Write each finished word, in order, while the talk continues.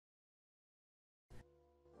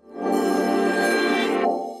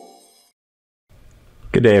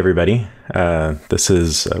Good day, everybody. This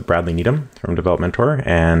is Bradley Needham from Developmentor,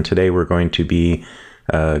 and today we're going to be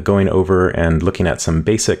going over and looking at some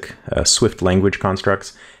basic Swift language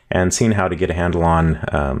constructs and seeing how to get a handle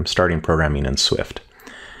on starting programming in Swift.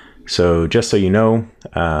 So just so you know,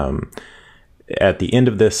 at the end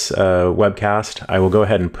of this webcast, I will go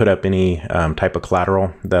ahead and put up any type of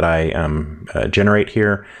collateral that I generate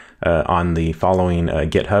here on the following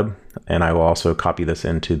GitHub, and I will also copy this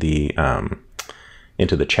into the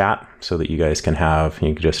chat so that you guys can have,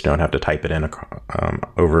 you just don't have to type it in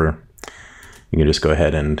over. You can just go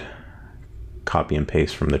ahead and copy and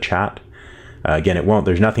paste from the chat. Again, it won't,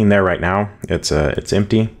 there's nothing there right now. It's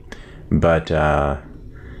empty, but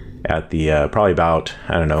at the probably about,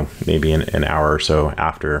 I don't know, maybe an hour or so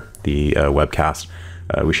after the webcast,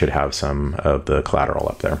 we should have some of the collateral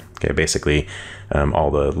up there. Okay, basically all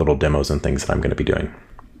the little demos and things that I'm going to be doing.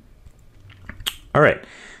 All right.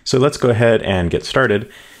 So let's go ahead and get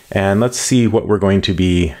started, and let's see what we're going to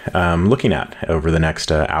be looking at over the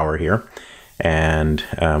next hour here, and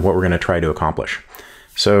what we're going to try to accomplish.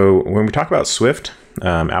 So when we talk about Swift,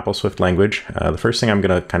 Apple Swift language, the first thing I'm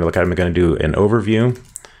going to kind of look at, I'm going to do an overview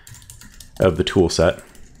of the tool set.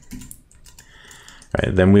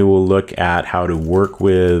 Right, then we will look at how to work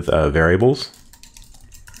with variables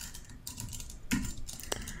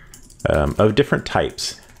of different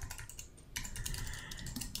types.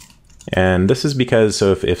 And this is because,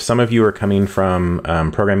 so if some of you are coming from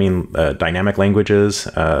programming dynamic languages,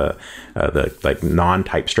 the like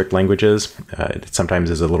non-type strict languages, it sometimes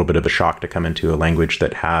is a little bit of a shock to come into a language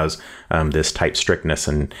that has this type strictness,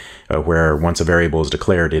 and where once a variable is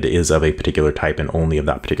declared, it is of a particular type and only of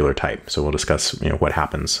that particular type. So we'll discuss what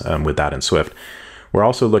happens with that in Swift. We'll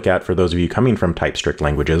also look at, for those of you coming from type strict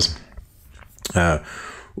languages,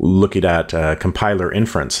 looking at compiler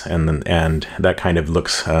inference, and that kind of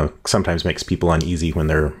looks sometimes makes people uneasy when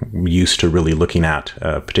they're used to really looking at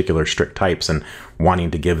particular strict types and wanting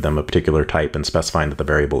to give them a particular type and specifying that the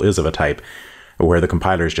variable is of a type, where the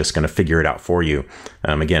compiler is just going to figure it out for you.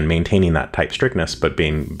 Again, maintaining that type strictness, but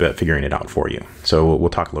figuring it out for you. So we'll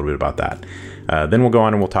talk a little bit about that. Then we'll go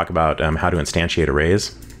on and we'll talk about how to instantiate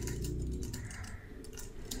arrays.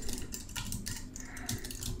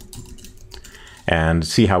 And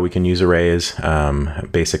see how we can use arrays,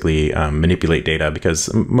 basically manipulate data,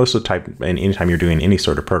 because most of the time, and anytime you're doing any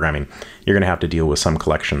sort of programming, you're going to have to deal with some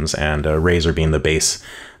collections, and arrays are being the base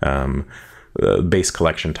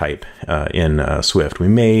collection type in Swift. We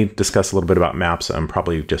may discuss a little bit about maps,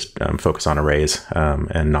 probably just focus on arrays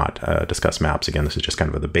and not discuss maps. Again, this is just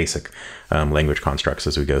kind of the basic language constructs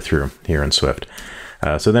as we go through here in Swift.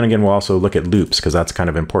 So then again, we'll also look at loops, because that's kind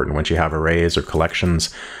of important once you have arrays or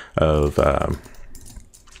collections of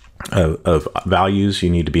values. You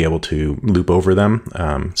need to be able to loop over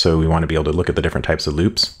them. So we want to be able to look at the different types of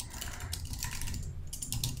loops.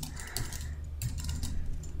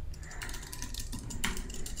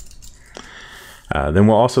 Then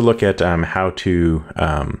we'll also look at how to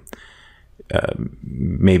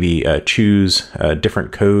maybe choose a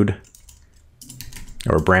different code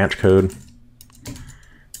or branch code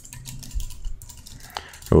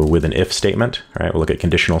with an if statement. All right, we'll look at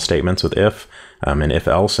conditional statements with if and if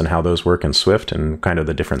else, and how those work in Swift, and kind of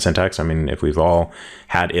the different syntax. I mean, if we've all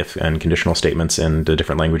had if and conditional statements in the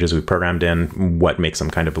different languages we've programmed in, what makes them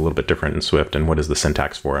kind of a little bit different in Swift, and what is the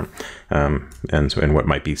syntax for them, and what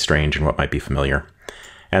might be strange and what might be familiar.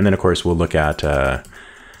 And then of course we'll look at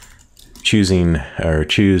choose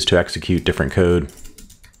to execute different code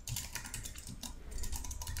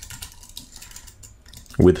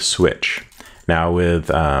with switch. Now with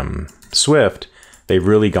Swift, they've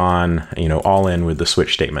really gone, all in with the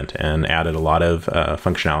switch statement and added a lot of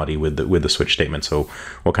functionality with the switch statement. So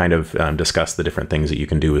we'll kind of discuss the different things that you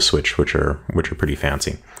can do with switch, which are pretty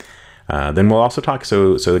fancy. Then we'll also talk.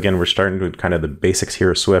 So again, we're starting with kind of the basics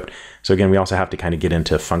here of Swift. So again, we also have to kind of get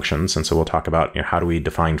into functions, and so we'll talk about how do we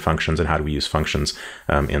define functions and how do we use functions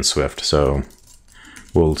in Swift. So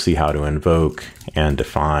we'll see how to invoke and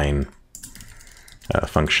define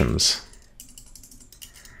functions.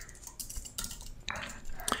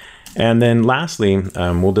 And then lastly,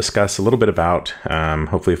 we'll discuss a little bit about,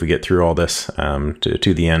 hopefully if we get through all this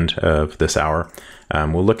to the end of this hour,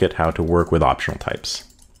 we'll look at how to work with optional types.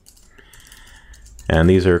 And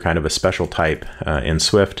these are kind of a special type in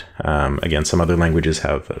Swift. Again, some other languages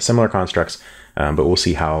have similar constructs, but we'll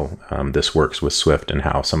see how this works with Swift and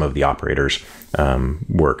how some of the operators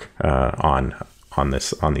work on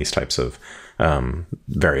these types of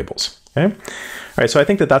variables. Okay. All right. So I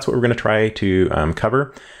think that that's what we're going to try to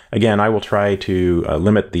cover. Again, I will try to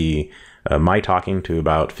limit the my talking to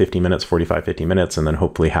about 50 minutes, 45, 50 minutes, and then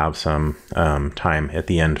hopefully have some time at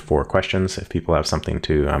the end for questions if people have something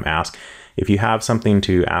to ask. If you have something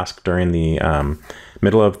to ask during the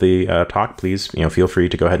middle of the talk, please feel free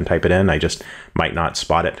to go ahead and type it in. I just might not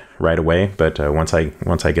spot it right away, but once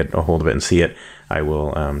I get a hold of it and see it, I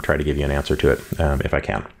will try to give you an answer to it if I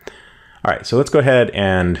can. All right, so let's go ahead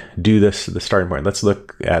and do this, the starting point. Let's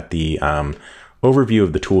look at the overview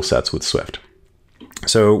of the tool sets with Swift.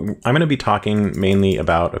 So I'm going to be talking mainly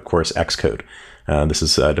about, of course, Xcode. This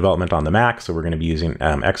is development on the Mac, so we're going to be using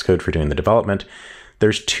Xcode for doing the development.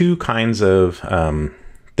 There's two kinds of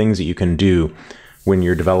things that you can do when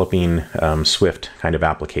you're developing Swift kind of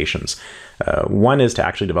applications. One is to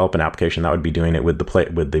actually develop an application. That would be doing it with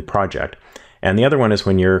the project. And the other one is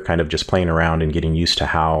when you're kind of just playing around and getting used to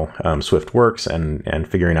how Swift works and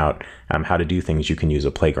figuring out how to do things. You can use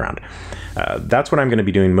a playground. That's what I'm going to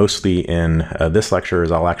be doing mostly in this lecture.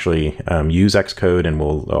 Is I'll actually use Xcode, and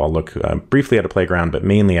I'll look briefly at a playground, but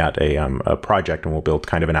mainly at a project, and we'll build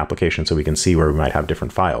kind of an application so we can see where we might have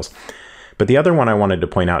different files. But the other one I wanted to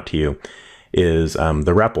point out to you is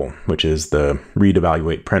the REPL, which is the read,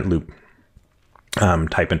 evaluate, print loop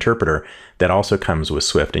type interpreter that also comes with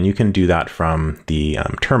Swift, and you can do that from the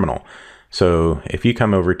terminal. So if you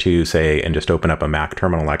come over to, say, and just open up a Mac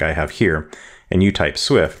terminal like I have here, and you type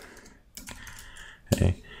Swift,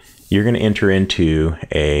 okay, you're going to enter into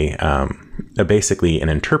basically an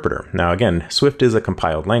interpreter. Now again, Swift is a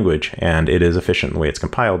compiled language, and it is efficient in the way it's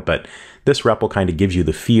compiled, but this REPL kind of gives you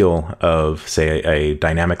the feel of, say, a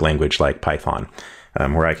dynamic language like Python,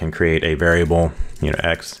 where I can create a variable,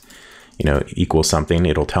 x, equals something.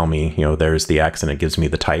 It'll tell me, there's the X, and it gives me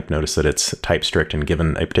the type. Notice that it's type strict and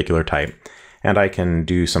given a particular type. And I can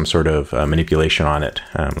do some sort of manipulation on it.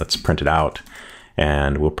 Let's print it out,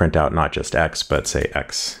 and we'll print out not just X, but say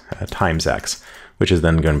X times X, which is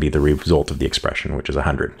then going to be the result of the expression, which is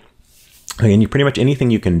 100. Again, pretty much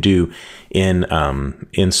anything you can do in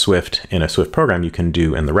Swift, in a Swift program, you can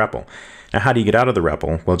do in the REPL. Now, how do you get out of the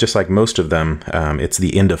REPL? Well, just like most of them, it's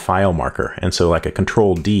the end of file marker. And so like a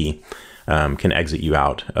Control D can exit you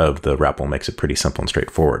out of the REPL, makes it pretty simple and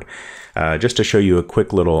straightforward. Just to show you a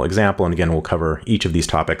quick little example, and again, we'll cover each of these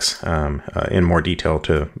topics in more detail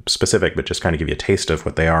to specific, but just kind of give you a taste of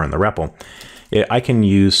what they are in the REPL. I can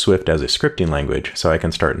use Swift as a scripting language. So I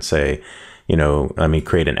can start and say, let me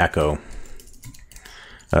create an echo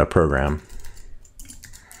program.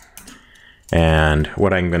 And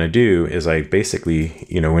what I'm going to do is I basically,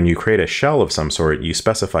 when you create a shell of some sort, you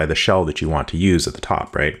specify the shell that you want to use at the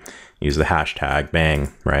top, right? Use the hashtag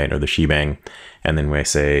bang, right? Or the shebang. And then we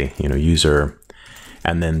say, user,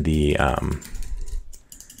 and then the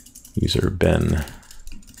user bin,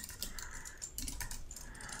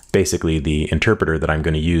 basically the interpreter that I'm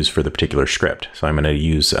going to use for the particular script. So I'm going to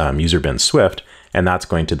use user bin Swift, and that's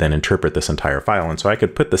going to then interpret this entire file. And so I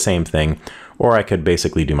could put the same thing, or I could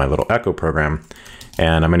basically do my little echo program.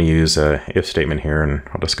 And I'm going to use a if statement here, and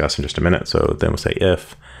I'll discuss in just a minute. So then we'll say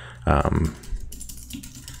if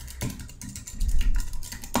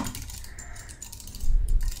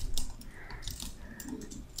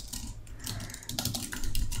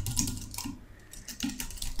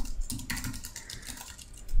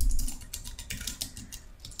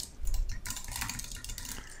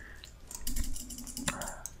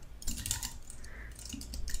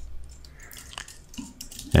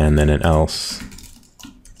and then an else.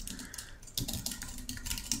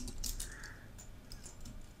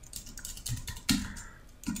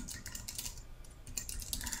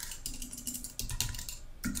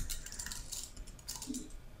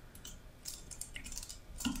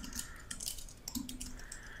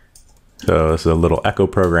 So this is a little echo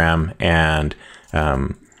program, and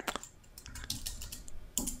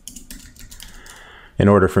in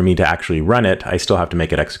order for me to actually run it, I still have to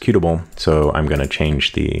make it executable. So I'm going to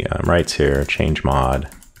change the rights here, change mod.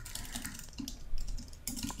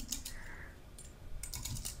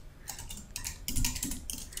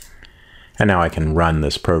 And now I can run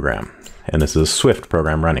this program. And this is a Swift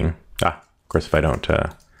program running. Of course, if I don't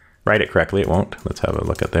write it correctly, it won't. Let's have a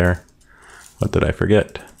look at there. What did I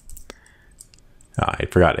forget? I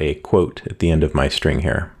forgot a quote at the end of my string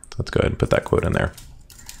here. Let's go ahead and put that quote in there.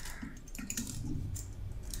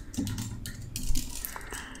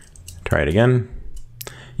 Try it again.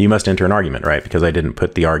 You must enter an argument, right? Because I didn't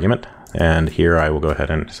put the argument. And here I will go ahead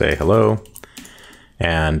and say hello,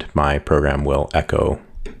 and my program will echo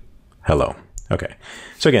hello. Okay.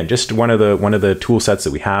 So again, just one of the tool sets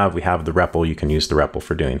that we have the REPL. You can use the REPL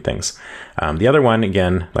for doing things. The other one,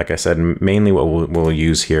 again, like I said, mainly what we'll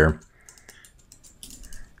use here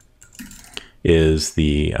is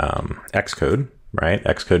the Xcode, right?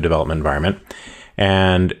 Xcode development environment.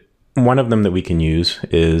 And one of them that we can use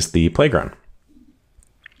is the playground.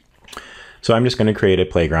 So I'm just going to create a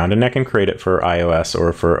playground, and I can create it for iOS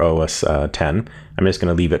or for OS 10. I'm just going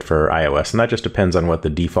to leave it for iOS, and that just depends on what the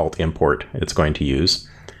default import it's going to use.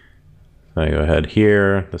 So I go ahead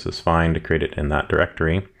here. This is fine to create it in that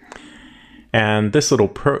directory. And this little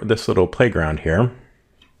playground here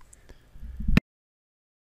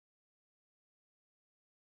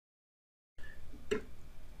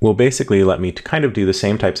will basically let me to kind of do the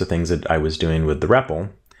same types of things that I was doing with the REPL,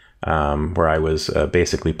 where I was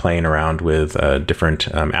basically playing around with different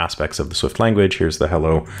aspects of the Swift language. Here's the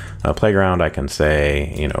hello playground. I can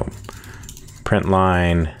say, you know, print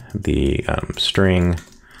line, the string,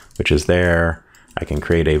 which is there. I can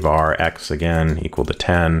create a var x again equal to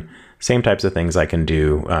 10. Same types of things I can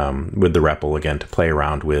do with the REPL, again, to play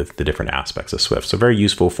around with the different aspects of Swift. So very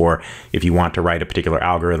useful for if you want to write a particular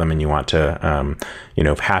algorithm and you want to, you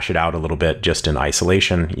know, hash it out a little bit just in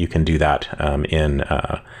isolation. You can do that in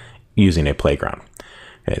using a playground.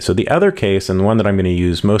 Okay, so the other case, and the one that I'm going to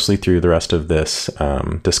use mostly through the rest of this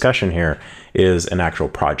discussion here, is an actual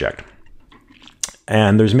project.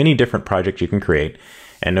 And there's many different projects you can create.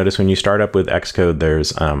 And notice when you start up with Xcode,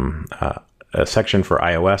 there's a section for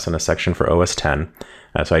iOS and a section for OS 10.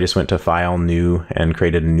 So I just went to File, New, and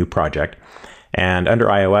created a new project. And under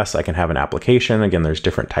iOS, I can have an application. Again, there's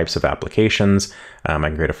different types of applications. I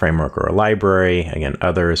can create a framework or a library. Again,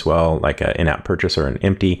 other as well, like an in-app purchase or an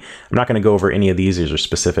empty. I'm not going to go over any of these. These are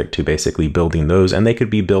specific to basically building those, and they could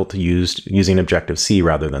be built using Objective-C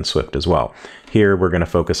rather than Swift as well. Here, we're going to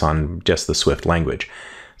focus on just the Swift language.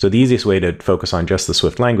 So the easiest way to focus on just the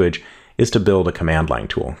Swift language is to build a command line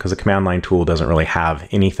tool, because a command line tool doesn't really have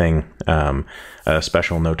anything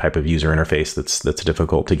special, no type of user interface that's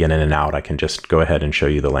difficult to get in and out. I can just go ahead and show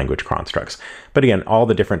you the language constructs. But again, all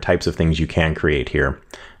the different types of things you can create here.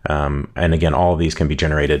 And again, all of these can be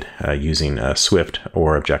generated using Swift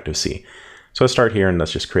or Objective-C. So let's start here and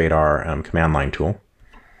let's just create our command line tool.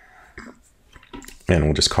 And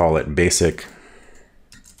we'll just call it basic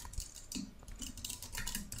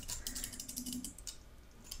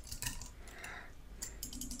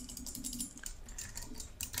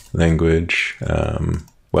language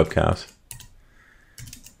webcast.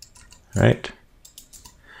 All right.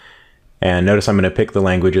 And notice I'm going to pick the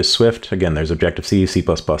language as Swift. Again, there's Objective-C, C++,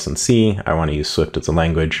 and C. I want to use Swift as a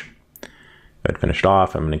language. Go ahead, finish it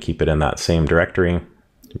off. I'm going to keep it in that same directory.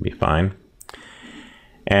 It'll be fine.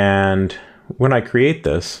 And when I create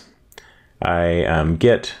this, I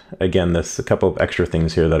get, again, a couple of extra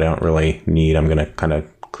things here that I don't really need. I'm going to kind of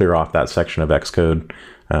clear off that section of Xcode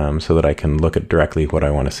so that I can look at directly what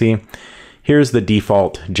I want to see. Here's the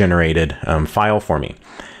default generated file for me.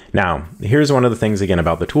 Now, here's one of the things, again,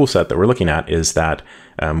 about the tool set that we're looking at is that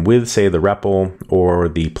with, say, the REPL or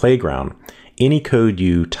the playground, any code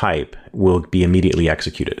you type will be immediately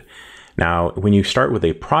executed. Now, when you start with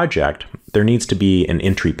a project, there needs to be an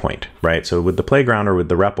entry point, right? So with the playground or with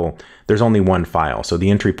the REPL, there's only one file. So the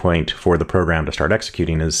entry point for the program to start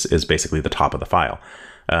executing is basically the top of the file.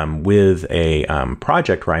 With a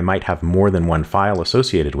project where I might have more than one file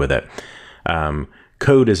associated with it,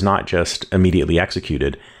 code is not just immediately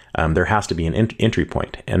executed. There has to be an entry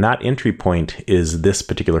point, and that entry point is this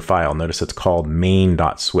particular file. Notice it's called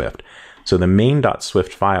main.swift. So the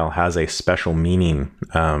main.swift file has a special meaning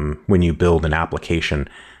when you build an application,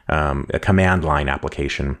 a command line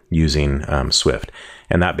application using Swift.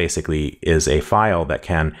 And that basically is a file that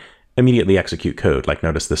can immediately execute code. Like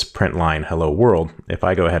notice this print line hello world. If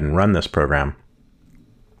I go ahead and run this program,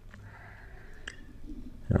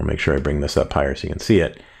 I'll make sure I bring this up higher so you can see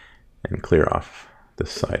it and clear off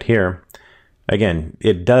this side here. Again,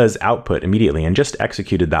 it does output immediately and just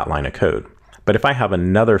executed that line of code. But if I have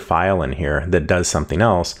another file in here that does something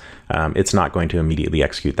else, it's not going to immediately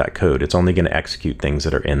execute that code. It's only going to execute things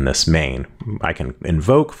that are in this main. I can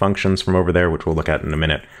invoke functions from over there, which we'll look at in a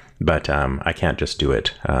minute, but I can't just do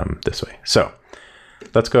it this way. So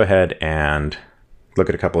let's go ahead and look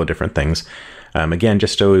at a couple of different things. Again,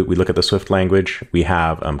 just so we look at the Swift language, we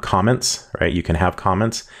have comments, right? You can have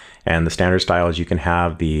comments, and the standard style is you can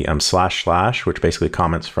have the // which basically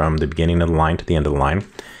comments from the beginning of the line to the end of the line.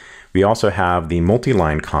 We also have the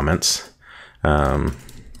multi-line comments.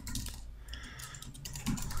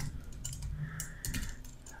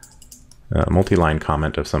 Multi-line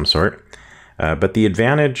comment of some sort. But the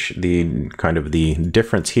advantage, the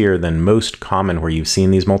difference here than most common where you've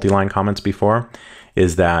seen these multi-line comments before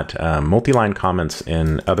is that multi-line comments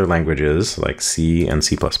in other languages like C and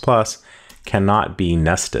C++ cannot be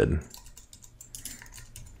nested.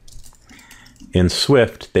 In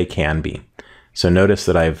Swift, they can be. So notice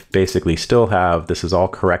that I've basically still have, this is all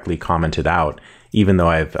correctly commented out, even though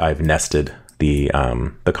I've nested the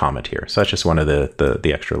comment here. So that's just one of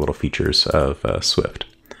the extra little features of Swift.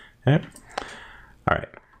 Okay. All right.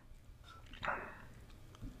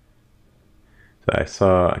 So I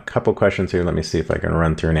saw a couple questions here. Let me see if I can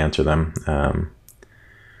run through and answer them.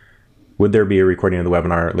 Would there be a recording of the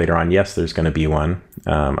webinar later on? Yes, there's going to be one.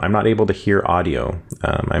 I'm not able to hear audio.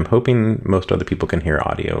 I'm hoping most other people can hear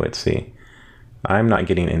audio. Let's see. I'm not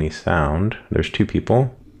getting any sound. There's two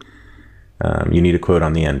people. You need a quote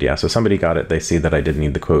on the end. Yeah, so somebody got it. They see that I did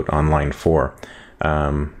need the quote on line 4.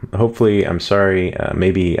 Hopefully, I'm sorry,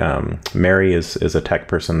 maybe Mary is a tech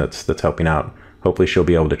person that's helping out. Hopefully she'll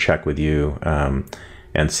be able to check with you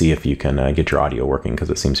and see if you can get your audio working, because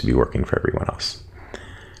it seems to be working for everyone else.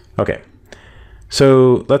 Okay,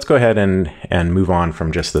 so let's go ahead and move on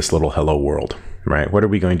from just this little hello world, right? What are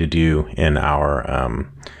we going to do in our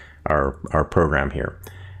program here?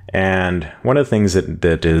 And one of the things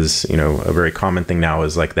that is, a very common thing now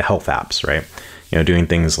is like the health apps, right? Doing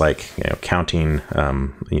things like, counting,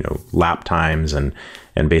 lap times and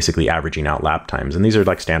basically averaging out lap times. And these are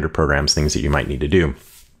like standard programs, things that you might need to do.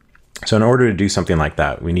 So in order to do something like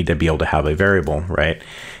that, we need to be able to have a variable, right?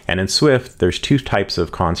 And in Swift, there's two types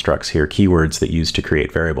of constructs here, keywords that use to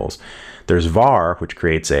create variables. There's var, which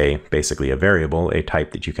creates basically a variable, a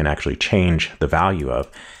type that you can actually change the value of.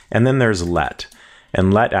 And then there's let.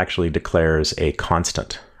 And let actually declares a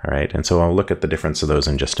constant, all right? And so I'll look at the difference of those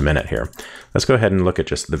in just a minute here. Let's go ahead and look at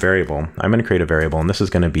just the variable. I'm going to create a variable, and this is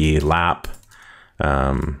going to be lap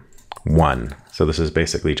 1. So this is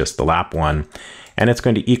basically just the lap 1, and it's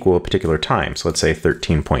going to equal a particular time. So let's say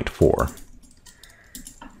 13.4. All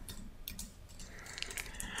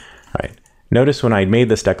right. Notice when I made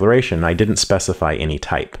this declaration, I didn't specify any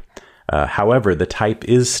type. However, the type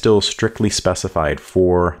is still strictly specified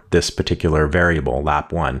for this particular variable,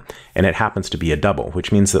 lap 1, and it happens to be a double,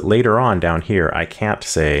 which means that later on down here, I can't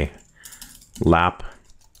say lap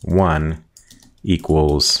 1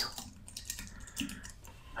 equals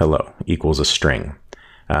hello, equals a string.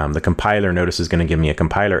 The compiler, notice, is going to give me a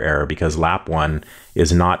compiler error because lap 1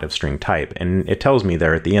 is not of string type. And it tells me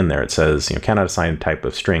there at the end there, it says, cannot assign a type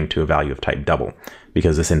of string to a value of type double,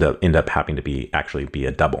 because this end up having to actually be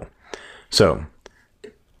a double. So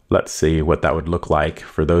let's see what that would look like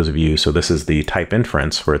for those of you. So this is the type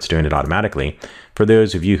inference where it's doing it automatically. For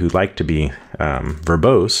those of you who like to be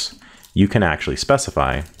verbose, you can actually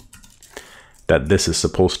specify that this is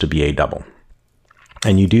supposed to be a double.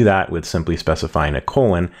 And you do that with simply specifying a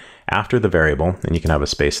colon after the variable, and you can have a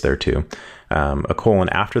space there too, a colon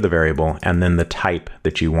after the variable, and then the type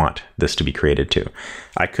that you want this to be created to.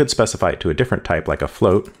 I could specify it to a different type, like a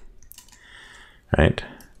float, right?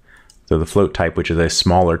 So the float type, which is a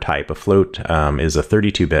smaller type, a float is a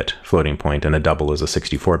 32-bit floating point, and a double is a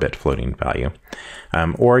 64-bit floating value.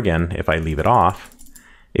 Or again, if I leave it off,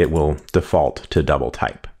 it will default to double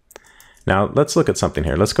type. Now let's look at something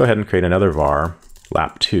here. Let's go ahead and create another var,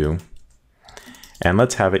 lap 2, and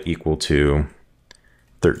let's have it equal to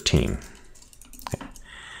 13. Okay.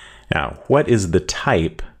 Now, what is the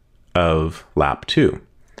type of lap 2?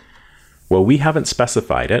 Well, we haven't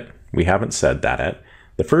specified it. We haven't said that it.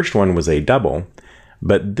 The first one was a double,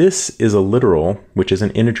 but this is a literal, which is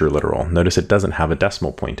an integer literal. Notice it doesn't have a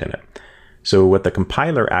decimal point in it. So what the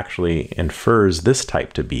compiler actually infers this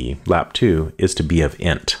type to be, lap 2, is to be of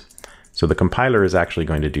int. So the compiler is actually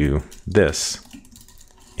going to do this,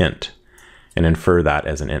 int, and infer that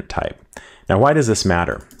as an int type. Now, why does this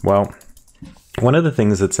matter? Well, one of the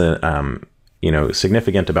things that's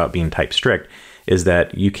significant about being type strict is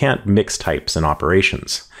that you can't mix types and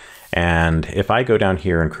operations. And if I go down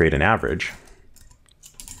here and create an average,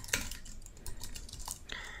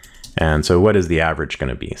 and so what is the average going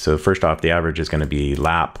to be? So first off, the average is going to be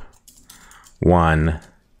lap 1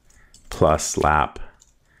 plus lap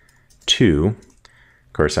 2.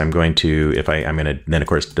 Of course, I'm going to, I'm going to then, of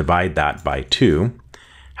course, divide that by 2.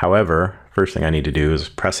 However, first thing I need to do is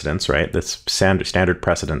precedence, right? This standard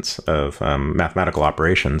precedence of mathematical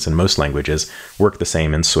operations in most languages work the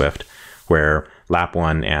same in Swift, where lap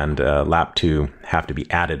 1 and lap 2 have to be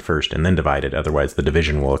added first and then divided. Otherwise, the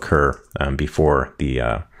division will occur before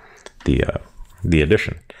the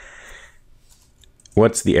addition.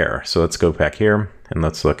 What's the error? So let's go back here and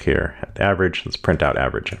let's look here at the average. Let's print out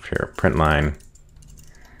average up here. Print line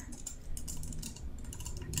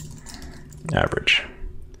average.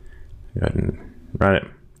 Go ahead and run it.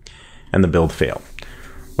 And the build failed.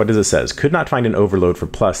 What does it says? Could not find an overload for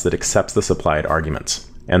plus that accepts the supplied arguments.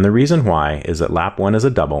 And the reason why is that lap 1 is a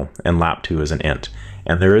double and lap 2 is an int.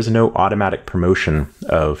 And there is no automatic promotion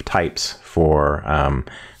of types for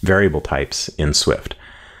variable types in Swift.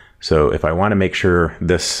 So if I want to make sure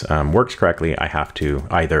this works correctly, I have to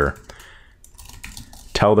either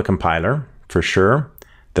tell the compiler for sure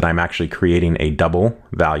that I'm actually creating a double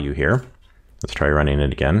value here. Let's try running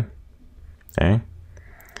it again. Okay,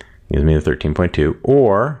 gives me the 13.2,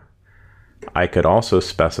 or I could also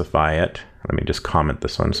specify it. Let me just comment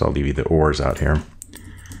this one, so I'll leave you the ors out here.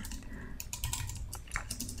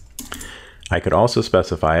 I could also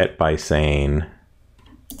specify it by saying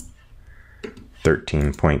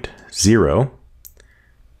 13.0,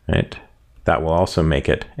 right? That will also make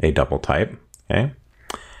it a double type, okay?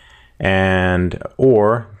 And,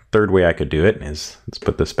 or third way I could do it is, let's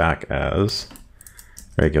put this back as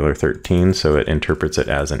regular 13, so it interprets it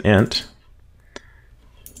as an int.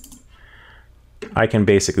 I can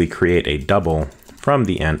basically create a double from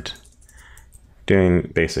the int,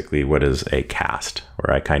 doing basically what is a cast,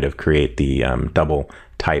 where I kind of create the double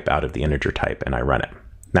type out of the integer type and I run it.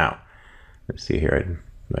 Now, let's see here, I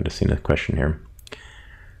might have seen a question here.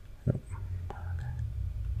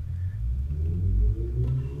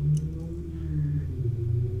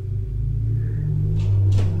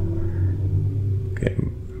 Okay,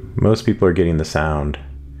 most people are getting the sound.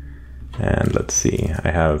 And let's see, I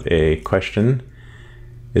have a question.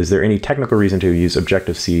 Is there any technical reason to use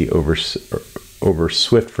Objective-C over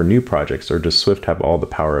Swift for new projects, or does Swift have all the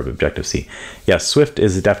power of Objective-C? Yes, Swift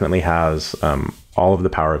definitely has all of the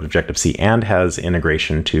power of Objective-C and has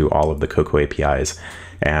integration to all of the Cocoa APIs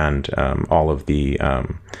and all of the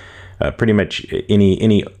pretty much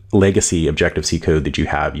any legacy Objective-C code that you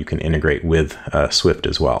have, you can integrate with Swift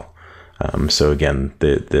as well. So again,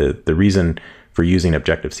 the reason for using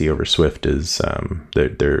Objective-C over Swift is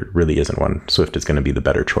there really isn't one. Swift is going to be the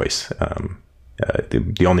better choice.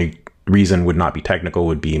 The only reason would not be technical,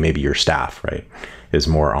 would be maybe your staff, right, is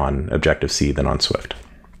more on Objective-C than on Swift.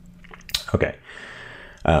 Okay.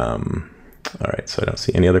 All right, so I don't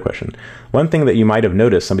see any other question. One thing that you might have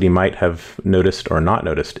noticed, somebody might have noticed or not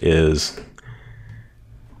noticed, is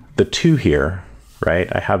the 2 here, right?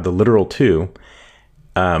 I have the literal 2.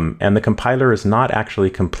 And the compiler is not actually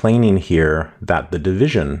complaining here that the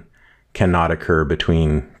division cannot occur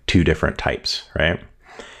between 2 different types, right?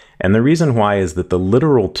 And the reason why is that the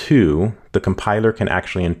literal 2, the compiler can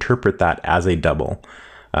actually interpret that as a double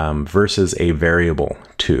versus a variable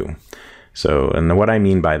 2. So, and what I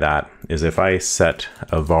mean by that is if I set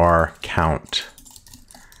a var count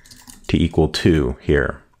to equal 2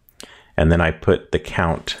 here, and then I put the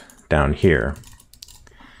count down here,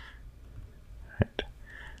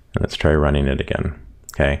 let's try running it again.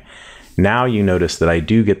 Okay. Now you notice that I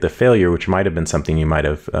do get the failure, which might have been something you might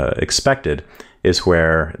have expected, is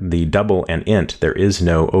where the double and int, there is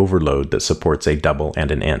no overload that supports a double and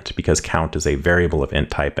an int, because count is a variable of int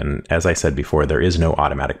type. And as I said before, there is no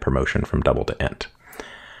automatic promotion from double to int.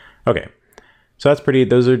 Okay. So that's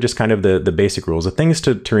those are just kind of the basic rules. The things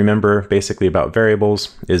to remember basically about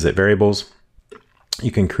variables is that variables,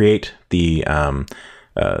 you can create the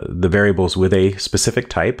variables with a specific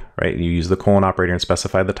type, right? You use the colon operator and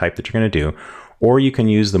specify the type that you're going to do, or you can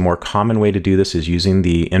use the more common way to do this is using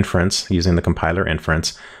the inference, using the compiler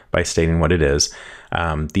inference by stating what it is.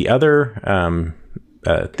 The other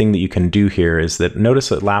thing that you can do here is that notice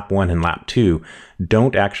that lap1 and lap2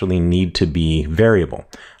 don't actually need to be variable.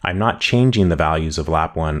 I'm not changing the values of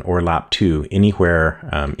lap1 or lap2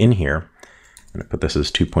 anywhere in here. I'm going to put this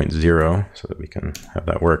as 2.0 so that we can have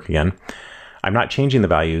that work again. I'm not changing the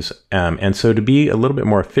values, and so to be a little bit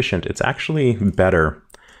more efficient, it's actually better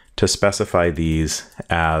to specify these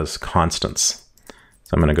as constants.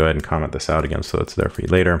 So I'm going to go ahead and comment this out again so it's there for you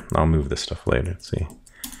later. I'll move this stuff later. Let's see.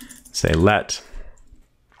 Say let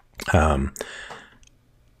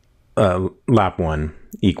lap1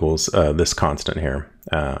 equals this constant here.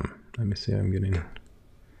 Let me see, I'm getting...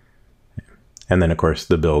 And then, of course,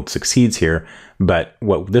 the build succeeds here. But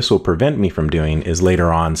what this will prevent me from doing is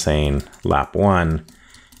later on saying lap1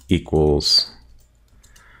 equals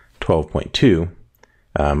 12.2.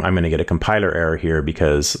 I'm going to get a compiler error here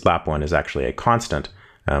because lap1 is actually a constant,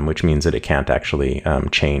 which means that it can't actually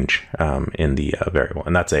change in the variable.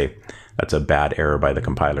 And that's a bad error by the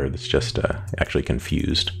compiler that's just actually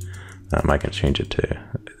confused. I can change it to,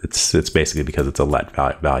 it's basically because it's a let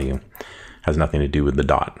value. Has nothing to do with the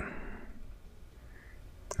dot.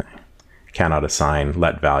 Cannot assign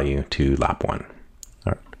let value to lap1.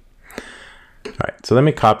 All right, so let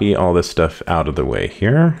me copy all this stuff out of the way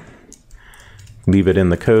here. Leave it in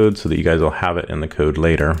the code so that you guys will have it in the code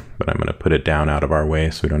later, but I'm going to put it down out of our way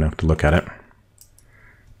so we don't have to look at it.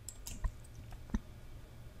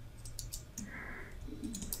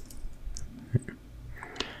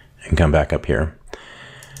 and come back up here.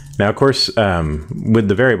 Now, of course, with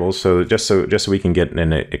the variables, so just so we can get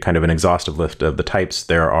in a kind of an exhaustive list of the types,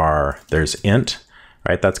 there's int,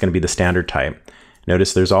 right? That's going to be the standard type.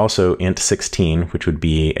 Notice there's also int 16, which would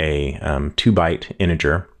be a 2-byte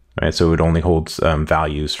integer, right? So it only holds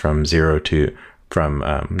values from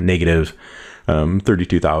negative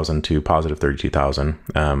 32,000 to positive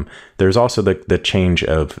 32,000. There's also the change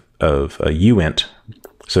of a uint,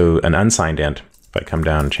 so an unsigned int. If I come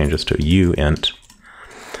down and change this to a uint,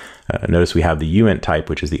 notice we have the uint type,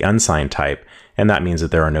 which is the unsigned type, and that means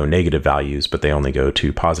that there are no negative values, but they only go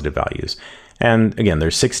to positive values. And again,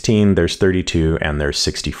 there's 16, there's 32, and there's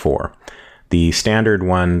 64. The standard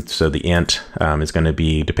one, so the int, is going to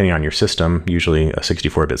be, depending on your system, usually a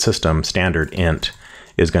 64-bit system, standard int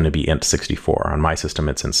is going to be int 64. On my system,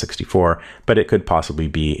 it's int 64, but it could possibly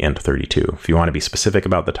be int 32. If you want to be specific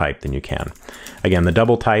about the type, then you can. Again, the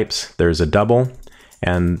double types, there's a double,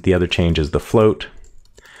 and the other change is the float.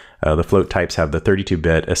 The float types have the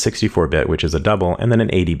 32-bit, a 64-bit, which is a double, and then an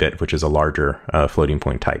 80-bit, which is a larger floating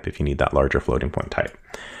point type if you need that larger floating point type.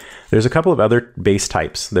 There's a couple of other base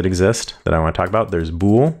types that exist that I want to talk about. There's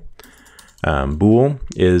bool. Bool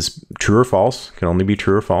is true or false, can only be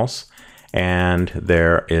true or false. And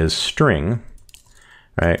there is string,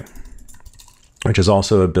 right, which is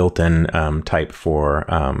also a built-in type for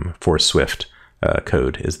Swift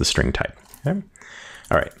code, is the string type. Okay?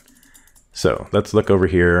 All right. So let's look over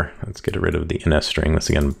here. Let's get rid of the ns string. This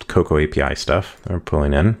again, Cocoa API stuff that we're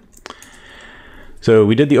pulling in. So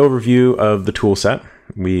we did the overview of the tool set.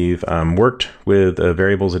 We've worked with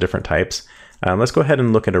variables of different types. Let's go ahead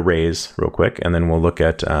and look at arrays real quick, and then we'll look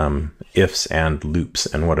at ifs and loops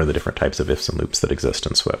and what are the different types of ifs and loops that exist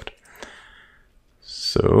in Swift.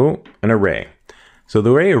 So an array. So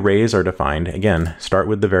the way arrays are defined, again, start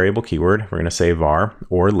with the variable keyword. We're going to say var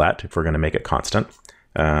or let if we're going to make it constant.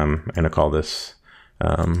 I'm going to call this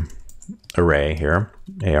array here,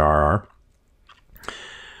 ARR.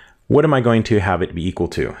 What am I going to have it be equal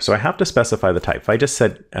to? So I have to specify the type. If I just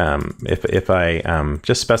said, if I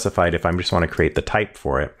just specified if I just want to create the type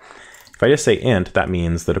for it, if I just say int, that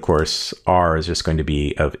means that, of course, R is just going to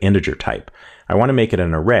be of integer type. I want to make it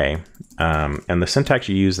an array, and the syntax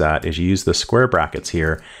you use that is you use the square brackets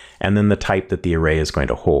here, and then the type that the array is going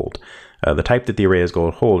to hold. The type that the array is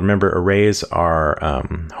going to hold, remember, arrays are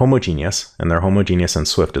homogeneous, and they're homogeneous in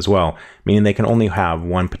Swift as well, meaning they can only have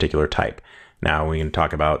one particular type. Now we can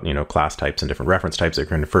talk about, class types and different reference types that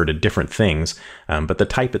can refer to different things, but the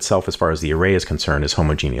type itself, as far as the array is concerned, is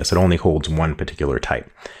homogeneous. It only holds one particular type.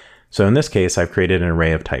 So in this case, I've created an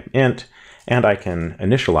array of type int, and I can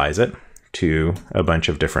initialize it to a bunch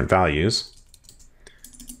of different values.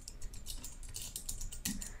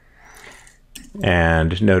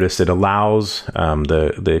 And notice it allows,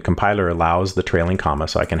 the compiler allows the trailing comma,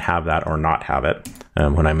 so I can have that or not have it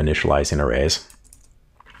when I'm initializing arrays.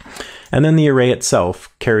 And then the array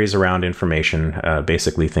itself carries around information,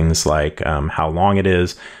 basically things like how long it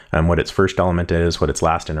is, what its first element is, what its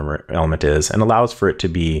last element is, and allows for it to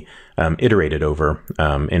be iterated over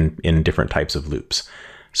in different types of loops.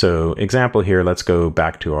 So example here, let's go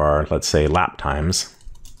back to our, let's say, lap times.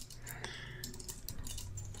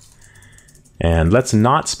 And let's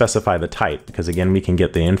not specify the type, because again, we can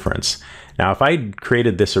get the inference. Now, if I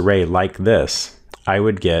created this array like this, I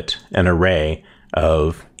would get an array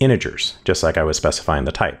of integers, just like I was specifying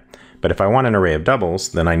the type. But if I want an array of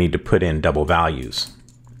doubles, then I need to put in double values.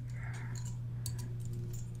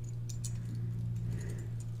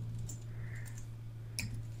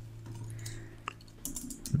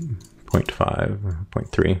 .5,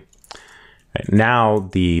 0.3. Right, now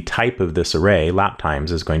the type of this array, lap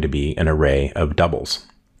times, is going to be an array of doubles.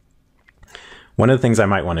 One of the things I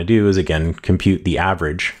might want to do is, again, compute the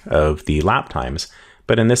average of the lap times.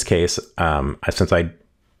 But in this case, since I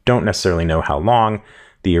don't necessarily know how long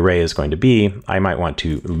the array is going to be, I might want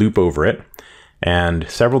to loop over it. And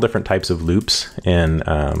several different types of loops in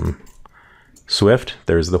Swift.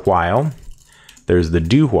 There's the while, there's the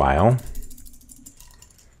do while,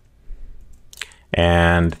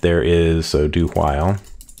 and there is, so do while.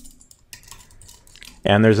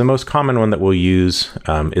 And there's the most common one that we'll use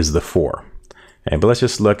is the for. Okay, but let's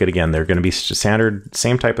just look at, again, they're going to be standard,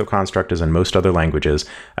 same type of construct as in most other languages,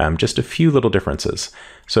 just a few little differences.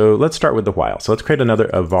 So let's start with the while. So let's create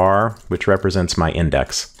a var, which represents my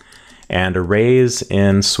index. And arrays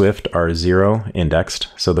in Swift are 0 indexed.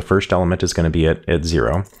 So the first element is going to be at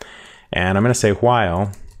 0. And I'm going to say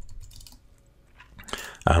while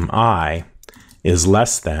I is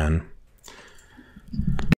less than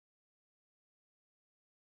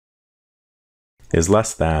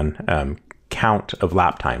count of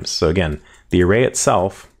lap times. So again, the array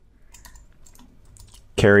itself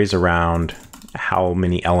carries around how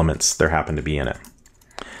many elements there happen to be in it.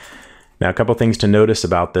 Now, a couple things to notice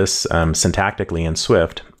about this syntactically in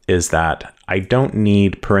Swift is that I don't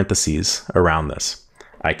need parentheses around this.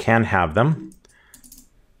 I can have them,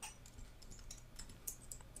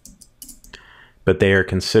 but they are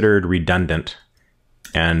considered redundant,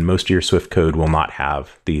 and most of your Swift code will not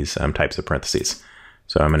have these types of parentheses.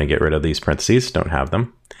 So I'm going to get rid of these parentheses, don't have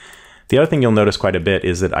them. The other thing you'll notice quite a bit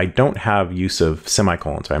is that I don't have use of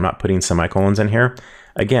semicolons. I'm not putting semicolons in here.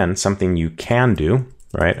 Again, something you can do,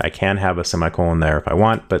 right? I can have a semicolon there if I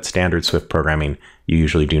want, but standard Swift programming, you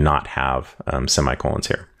usually do not have semicolons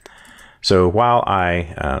here. So while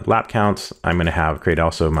I lap counts, I'm going to create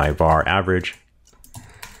also my var average,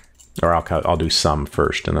 or I'll do sum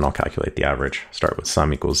first, and then I'll calculate the average. Start with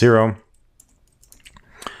sum equals 0.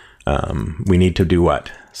 We need to do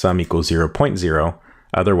what? Sum equals 0.0.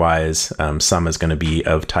 Otherwise, sum is going to be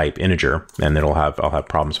of type integer, and I'll have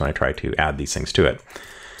problems when I try to add these things to it.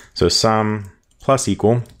 So sum plus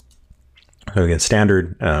equal. So again,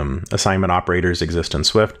 standard assignment operators exist in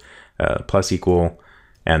Swift. Plus equal,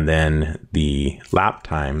 and then the lap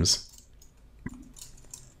times,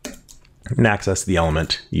 and access the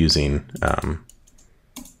element using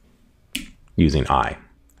I.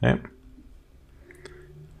 Okay.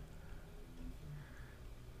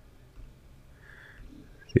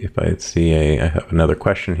 See if I have another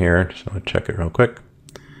question here. Just want to check it real quick.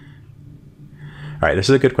 All right, this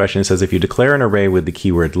is a good question. It says, if you declare an array with the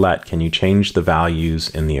keyword let, can you change the values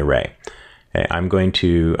in the array? Okay, I'm going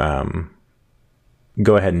to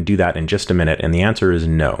go ahead and do that in just a minute. And the answer is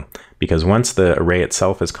no, because once the array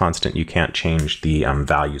itself is constant, you can't change the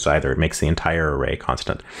values either. It makes the entire array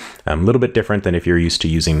constant. A little bit different than if you're used to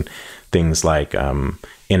using things like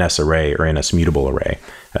NS array or NS mutable array.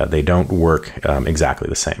 They don't work exactly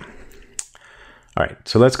the same. All right,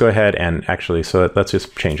 so let's go ahead and actually, let's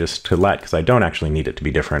just change this to let, because I don't actually need it to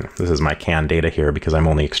be different. This is my can data here because I'm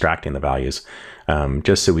only extracting the values.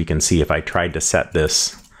 Just so we can see if I tried to set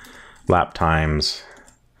this lap times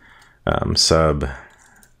sub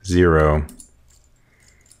 0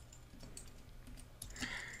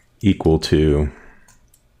 equal to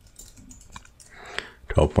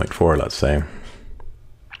 12.4, let's say.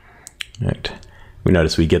 All right. We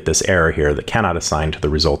notice we get this error here that cannot assign to the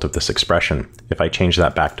result of this expression. If I change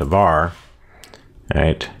that back to var,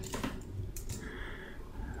 right,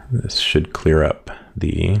 this should clear up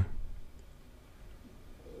the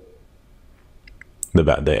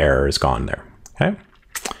error is gone there. Okay.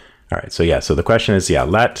 All right. So yeah. So the question is, yeah,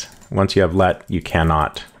 let. Once you have let, you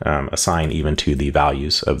cannot assign even to the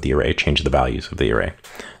values of the array. Change the values of the array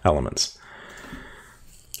elements.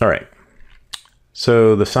 All right.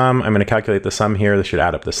 So the sum, I'm going to calculate the sum here. This should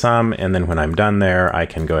add up the sum. And then when I'm done there, I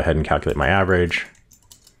can go ahead and calculate my average.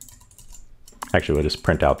 Actually, we'll just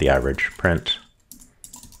print out the average. Print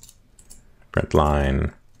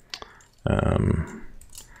line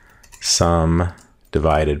sum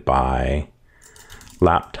divided by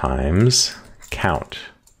lap times count.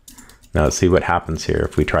 Now let's see what happens here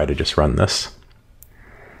if we try to just run this.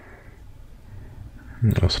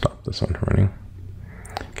 I'll stop this one from running.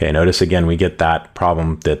 Okay, notice again, we get that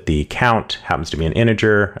problem that the count happens to be an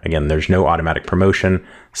integer. Again, there's no automatic promotion.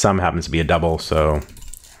 Sum happens to be a double, so if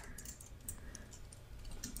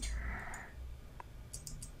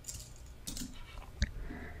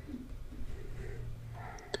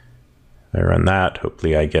I run that,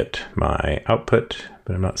 hopefully I get my output,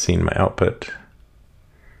 but I'm not seeing my output.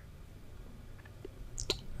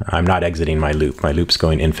 I'm not exiting my loop. My loop's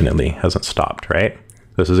going infinitely, hasn't stopped, right?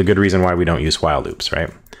 This is a good reason why we don't use while loops, right?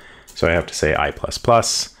 So I have to say I++,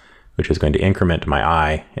 which is going to increment my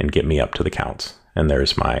I and get me up to the counts. And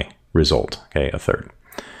there's my result, okay, a third.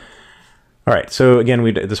 All right, so again,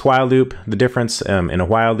 this while loop, the difference in a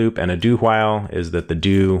while loop and a do while is that the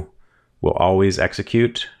do will always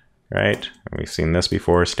execute, right? We've seen this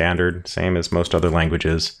before, standard, same as most other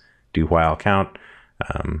languages, do while count.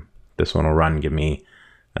 This one will run, give me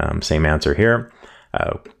same answer here.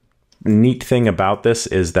 Neat thing about this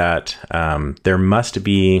is that there must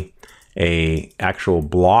be a actual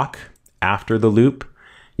block after the loop.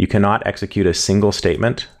 You cannot execute a single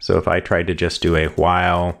statement. So if I tried to just do a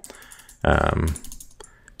while, if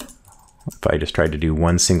I just tried to do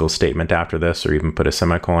one single statement after this, or even put a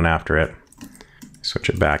semicolon after it, switch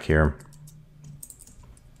it back here.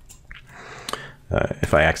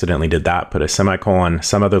 If I accidentally did that, put a semicolon,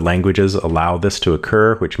 some other languages allow this to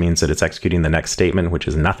occur, which means that it's executing the next statement, which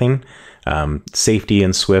is nothing. Safety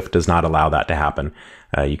in Swift does not allow that to happen.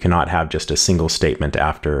 You cannot have just a single statement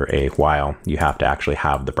after a while. You have to actually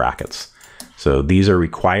have the brackets. So these are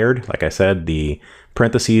required. Like I said, the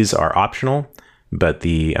parentheses are optional, but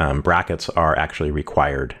the brackets are actually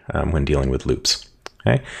required when dealing with loops.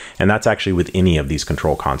 Okay, and that's actually with any of these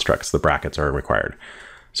control constructs, the brackets are required.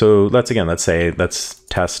 So let's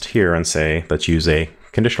test here and say, let's use a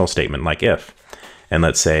conditional statement like if. And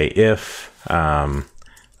let's say if,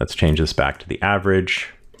 let's change this back to the average,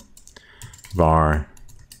 var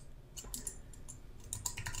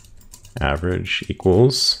average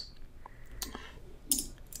equals,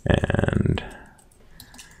 and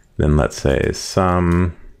then let's say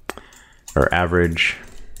sum or average,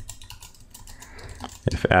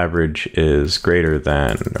 if average is greater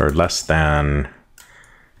than or less than,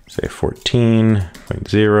 say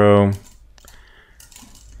 14.0,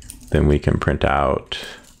 then we can print out,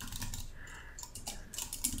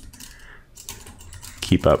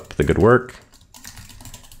 keep up the good work.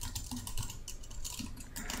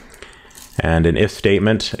 And an if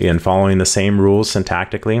statement, in following the same rules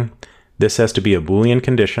syntactically, this has to be a Boolean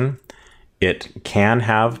condition. It can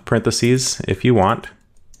have parentheses if you want,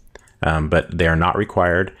 but they're not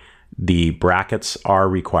required. The brackets are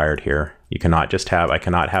required here. You cannot just have, I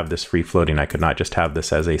cannot have this free floating. I could not just have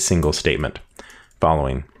this as a single statement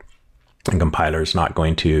following. And compiler is not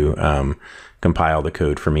going to compile the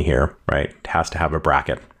code for me here, right? It has to have a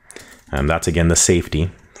bracket. That's again the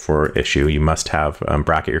safety for issue. You must have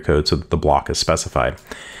bracket your code so that the block is specified.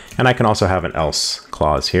 And I can also have an else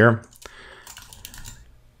clause here.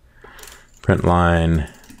 Print line,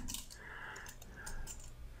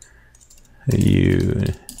 you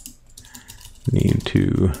need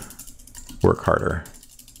to work harder.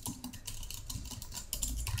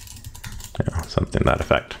 Something to that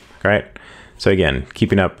effect. All right. So again,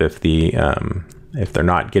 keeping up if they're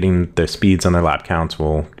not getting the speeds on their lap counts,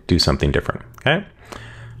 we'll do something different. Okay.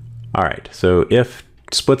 All right. So if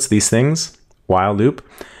splits these things, while loop.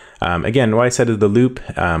 Again, what I said is the loop,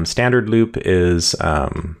 standard loop is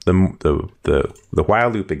the while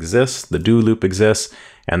loop exists, the do loop exists,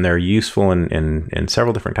 and they're useful in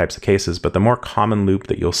several different types of cases. But the more common loop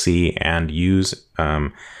that you'll see and use,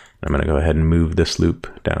 I'm going to go ahead and move this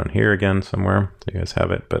loop down here again somewhere so you guys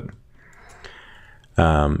have it, but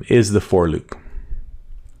is the for loop.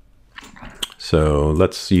 So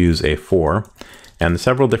let's use a for, and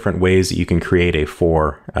several different ways that you can create a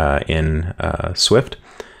for in Swift.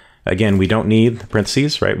 Again, we don't need the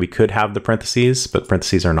parentheses, right? We could have the parentheses, but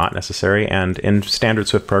parentheses are not necessary. And in standard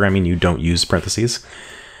Swift programming, you don't use parentheses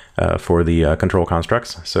for the control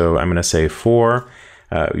constructs. So I'm going to say for.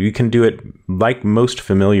 You can do it like most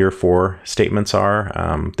familiar for statements are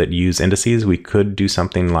that use indices. We could do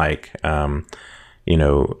something like, have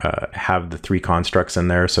the three constructs in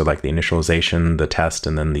there. So like the initialization, the test,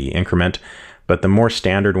 and then the increment. But the more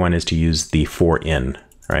standard one is to use the for in,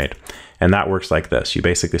 right? And that works like this. You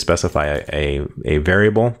basically specify a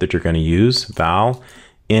variable that you're going to use, val,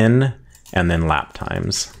 in, and then lap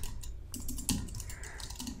times.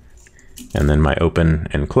 And then my open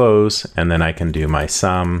and close, and then I can do my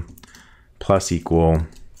sum plus equal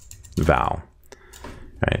val,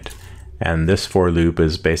 right? And this for loop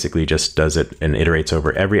is basically just does it and iterates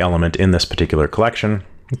over every element in this particular collection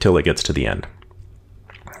until it gets to the end.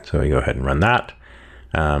 So we go ahead and run that.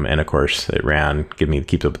 And of course it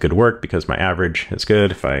keeps up good work because my average is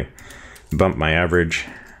good. If I bump my average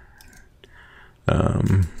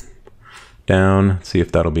down, see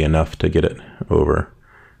if that'll be enough to get it over.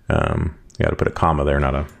 You got to put a comma there,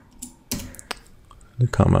 not a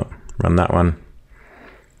comma. Run that one.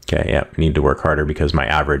 Okay, yeah, need to work harder because my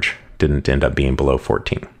average didn't end up being below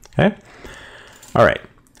 14. Okay, all right.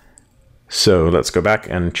 So let's go back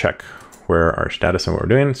and check where our status and what we're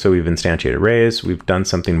doing. So we've instantiated arrays. We've done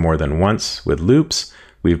something more than once with loops.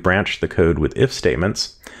 We've branched the code with if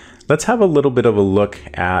statements. Let's have a little bit of a look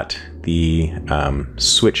at the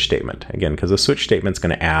switch statement again, because the switch statement is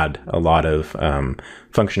going to add a lot of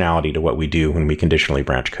functionality to what we do when we conditionally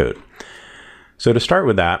branch code. So to start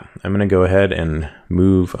with that, I'm going to go ahead and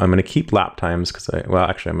move. I'm going to keep lap times because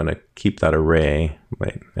I'm going to keep that array.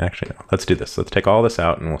 Wait, actually, no. Let's do this. Let's take all this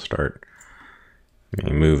out and we'll start.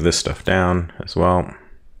 Let me move this stuff down as well.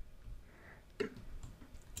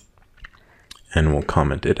 And we'll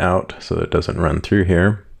comment it out so that it doesn't run through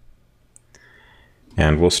here.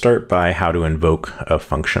 And we'll start by how to invoke a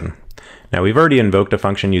function. Now we've already invoked a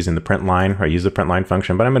function using the print line, or I use the print line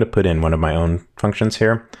function, but I'm going to put in one of my own functions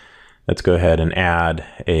here. Let's go ahead and add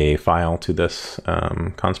a file to this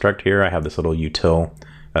construct here. I have this little util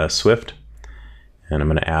Swift, and I'm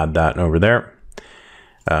going to add that over there.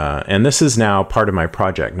 And this is now part of my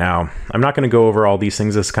project. Now, I'm not going to go over all these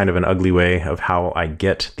things. This is kind of an ugly way of how I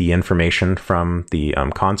get the information from the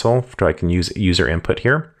console, so I can use user input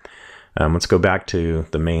here. Let's go back to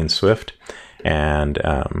the main Swift, and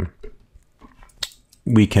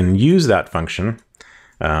we can use that function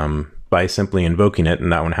by simply invoking it,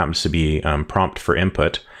 and that one happens to be prompt for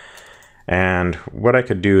input. And what I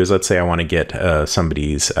could do is, let's say I want to get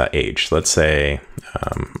somebody's age. Let's say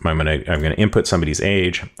I'm gonna input somebody's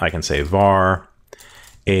age. I can say var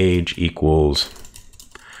age equals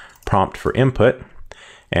prompt for input.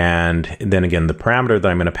 And then again, the parameter that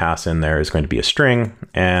I'm going to pass in there is going to be a string.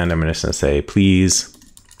 And I'm just going to say, please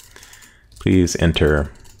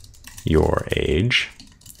enter your age.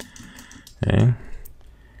 Okay.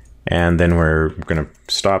 And then we're going to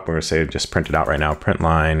stop. We're going to say, just print it out right now. Print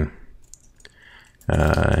line.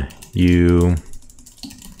 You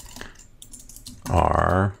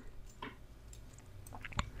are,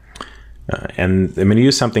 and I'm going to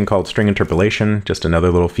use something called string interpolation, just another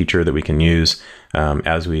little feature that we can use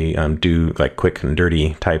as we do like quick and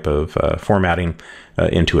dirty type of formatting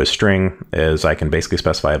into a string. Is I can basically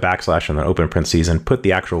specify a backslash and then open parentheses and put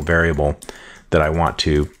the actual variable that I want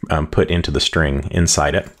to put into the string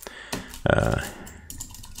inside it.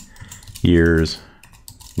 Years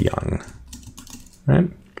young. Right.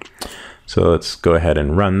 So let's go ahead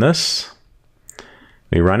and run this.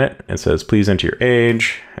 We run it. It says, please enter your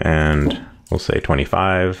age, and we'll say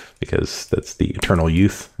 25 because that's the eternal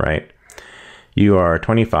youth, right? You are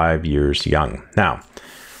 25 years young. Now,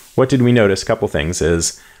 what did we notice? A couple things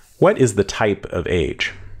is, what is the type of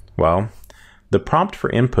age? Well, the prompt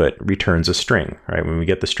for input returns a string, right? When we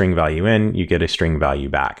get the string value in, you get a string value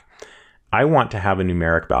back. I want to have a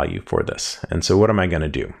numeric value for this. And so what am I going to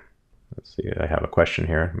do? Let's see, I have a question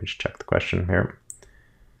here. Let me just check the question here.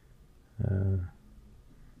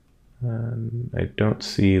 I don't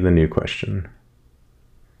see the new question.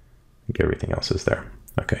 I think everything else is there.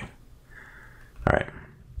 Okay. All right.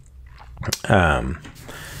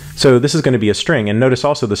 So this is going to be a string. And notice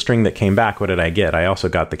also the string that came back, what did I get? I also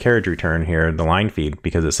got the carriage return here, the line feed,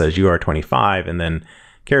 because it says you are 25, and then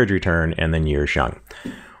carriage return, and then years young.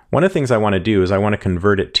 One of the things I want to do is I want to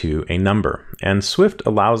convert it to a number. And Swift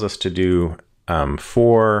allows us to do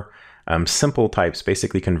four simple types,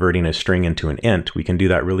 basically converting a string into an int. We can do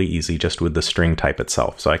that really easy just with the string type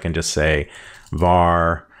itself. So I can just say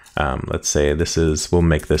var, let's say this is, we'll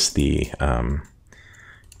make this the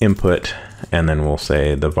input, and then we'll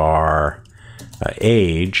say the var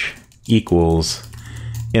age equals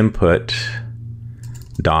input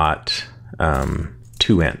dot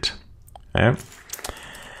toInt. Okay.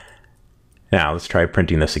 Now let's try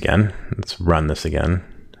printing this again. Let's run this again.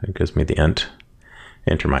 It gives me the int.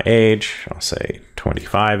 Enter my age. I'll say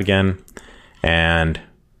 25 again. And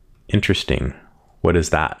interesting. What is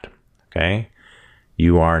that? Okay.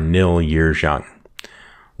 You are 0 years young.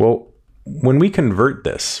 Well, when we convert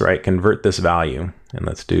this, right, convert this value, and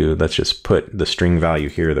let's just put the string value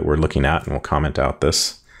here that we're looking at, and we'll comment out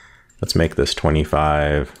this. Let's make this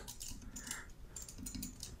 25.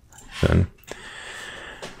 Then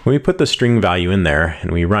when we put the string value in there and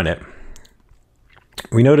we run it,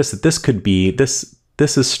 we notice that this could be, this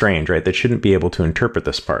is strange, right? That shouldn't be able to interpret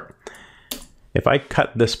this part. If I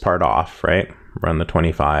cut this part off, right, run the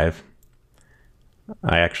 25,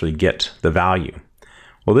 I actually get the value.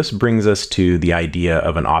 Well, this brings us to the idea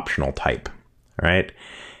of an optional type, right?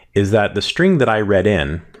 Is that the string that I read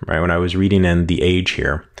in, right, when I was reading in the age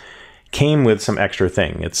here, came with some extra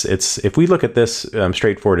thing. It's if we look at this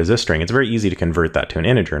straightforward as this string, it's very easy to convert that to an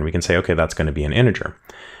integer, and we can say, okay, that's going to be an integer.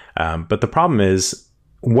 But the problem is,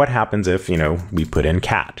 what happens if, you know, we put in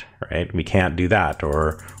cat, right? We can't do that,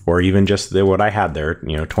 or even just what I had there,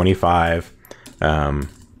 you know, 25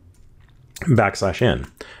 backslash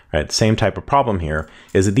n. Right? The same type of problem here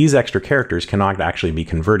is that these extra characters cannot actually be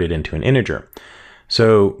converted into an integer.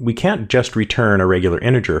 So we can't just return a regular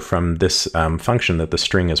integer from this function that the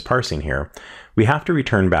string is parsing here. We have to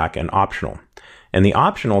return back an optional. And the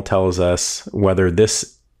optional tells us whether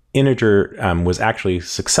this integer was actually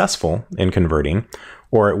successful in converting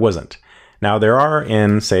or it wasn't. Now there are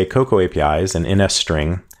in, say, Cocoa APIs and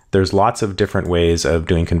NSString, there's lots of different ways of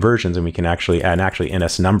doing conversions, and we can actually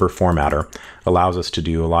NSNumber formatter allows us to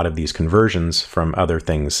do a lot of these conversions from other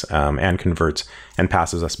things and converts and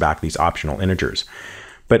passes us back these optional integers.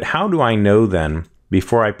 But how do I know then,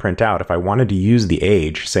 before I print out, if I wanted to use the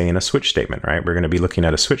age, say in a switch statement, right? We're going to be looking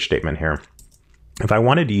at a switch statement here. If I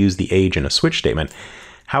wanted to use the age in a switch statement,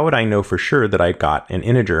 how would I know for sure that I got an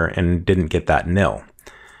integer and didn't get that nil?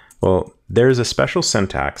 Well, there's a special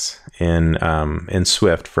syntax in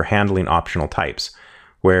Swift for handling optional types,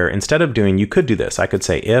 where instead of doing, you could do this. I could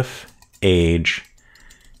say if age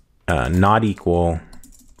not equal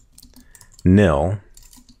nil,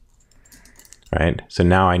 right? So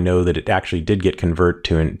now I know that it actually did get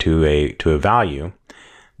converted to a value.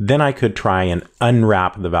 Then I could try and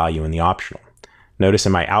unwrap the value in the optional. notice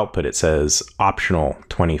in my output it says optional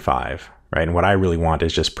 25, right? And what I really want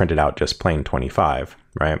is just printed out just plain 25,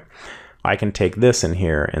 right? I can take this in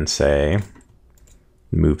here and say,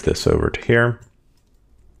 move this over to here.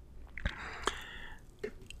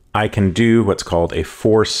 I can do what's called a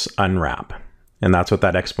force unwrap. And that's what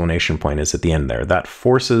that explanation point is at the end there. That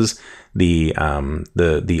forces the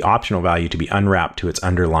optional value to be unwrapped to its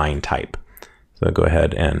underlying type. So go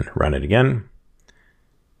ahead and run it again.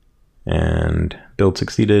 And build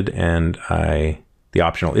succeeded, and the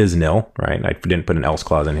optional is nil, right? I didn't put an else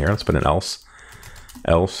clause in here. Let's put an else.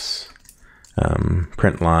 Else,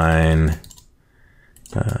 print line,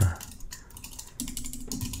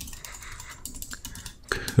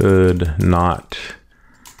 could not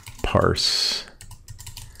parse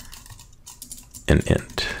an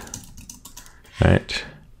int, right?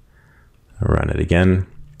 Run it again.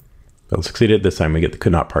 Build succeeded. This time we get the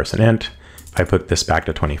could not parse an int. If I put this back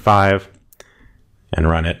to 25 and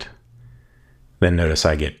run it, then notice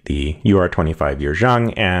I get the you are 25 years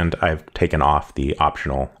young, and I've taken off the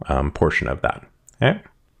optional portion of that. Okay.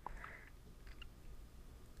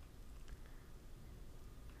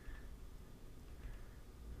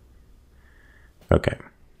 Okay.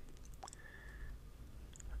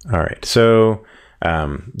 All right. So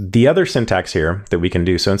the other syntax here that we can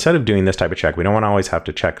do, so instead of doing this type of check, we don't want to always have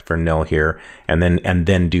to check for nil here and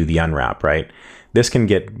then do the unwrap, right? This can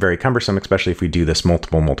get very cumbersome, especially if we do this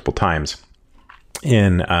multiple times.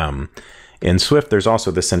 In Swift, there's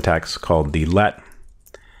also the syntax called the let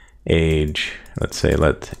age. Let's say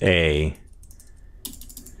let a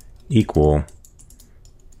equal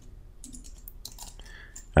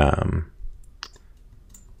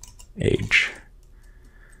age.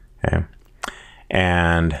 Okay.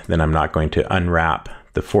 And then I'm not going to unwrap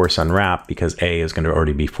the force unwrap because A is going to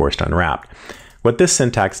already be forced unwrapped. What this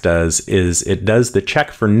syntax does is it does the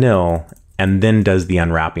check for nil and then does the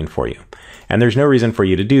unwrapping for you. And there's no reason for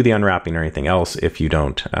you to do the unwrapping or anything else if you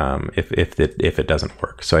don't, if it doesn't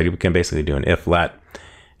work. So we can basically do an if let,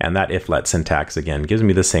 and that if let syntax again gives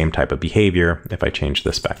me the same type of behavior. If I change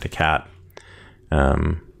this back to cat,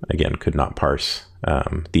 again, could not parse,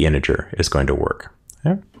 the integer is going to work.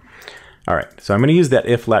 Okay? All right, so I'm going to use that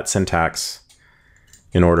if let syntax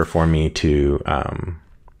in order for me to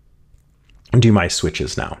do my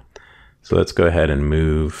switches now. So let's go ahead and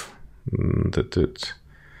move.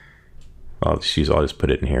 I'll just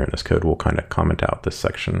put it in here in this code. We'll kind of comment out this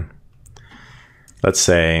section. Let's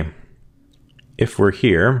say if we're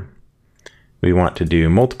here, we want to do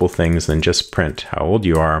multiple things than just print how old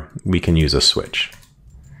you are, we can use a switch.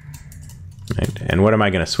 Right? And what am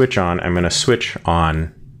I going to switch on? I'm going to switch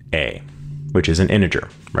on A, which is an integer,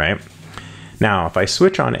 right? Now, if I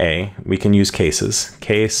switch on A, we can use cases.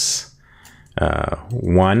 Case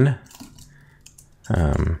 1,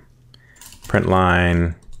 print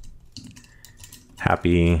line,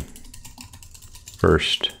 happy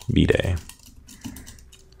first B-Day.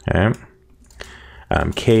 Okay.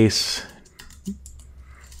 Case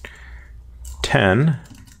 10,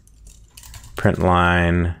 print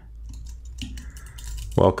line,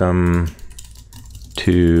 welcome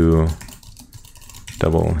to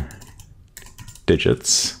double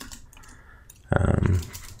digits.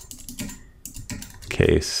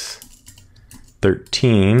 Case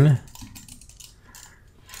 13,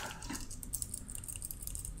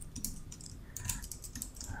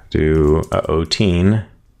 do a O-teen.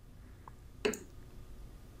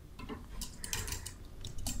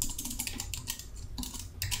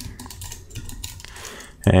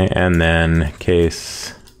 Okay, and then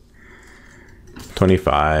case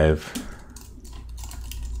 25,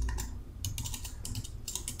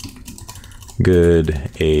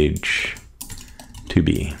 good age to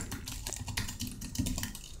be.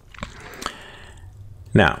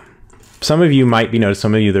 Now, some of you might be noticing,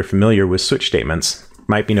 some of you that are familiar with switch statements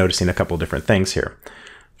might be noticing a couple different things here.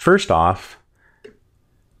 First off,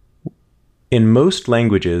 in most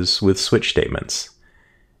languages with switch statements,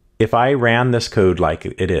 if I ran this code like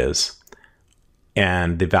it is,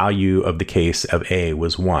 and the value of the case of A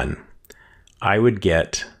was 1, I would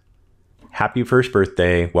get happy first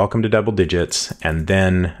birthday, welcome to double digits, and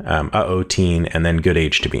then teen, and then good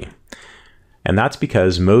age to be. And that's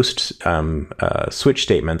because most switch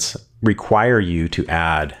statements require you to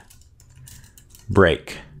add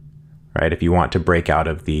break, right? If you want to break out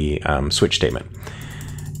of the switch statement.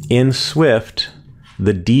 In Swift,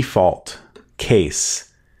 the default case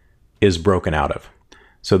is broken out of.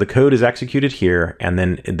 So the code is executed here, and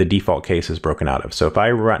then the default case is broken out of. So if I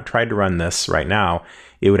tried to run this right now,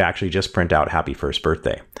 it would actually just print out happy first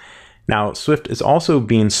birthday. Now, Swift is also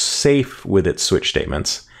being safe with its switch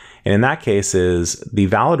statements, And in that case is the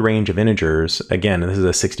valid range of integers, again, this is a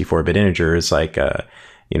 64-bit integer, is like, it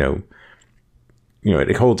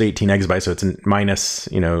holds 18 exabytes, so it's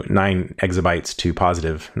minus, 9 exabytes to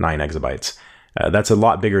positive 9 exabytes. That's a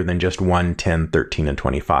lot bigger than just 1, 10, 13, and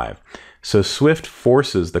 25. So Swift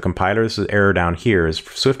forces the compiler, this is error down here, is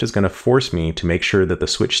Swift is going to force me to make sure that the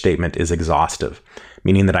switch statement is exhaustive,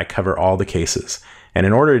 meaning that I cover all the cases. And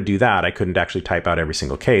in order to do that, I couldn't actually type out every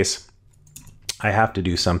single case. I have to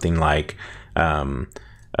do something like put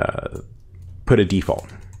a default.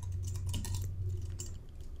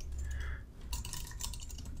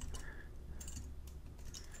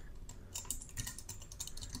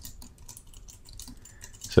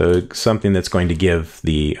 So something that's going to give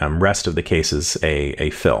the rest of the cases a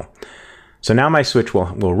fill. So now my switch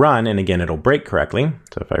will run, and again, it'll break correctly.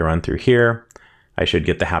 So if I run through here, I should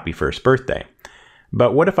get the happy first birthday.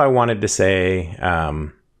 But what if I wanted to say,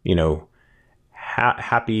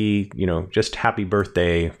 happy, just happy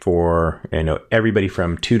birthday for, everybody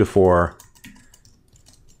from 2 to 4,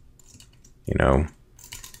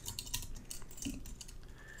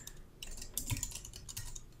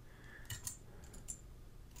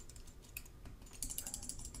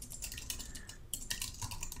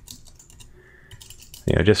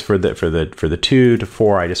 just for the 2 to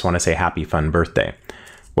 4, I just want to say happy fun birthday.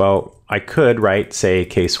 Well, I could write, say,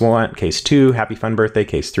 case 1, case 2, happy fun birthday,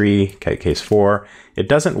 case 3, case 4. It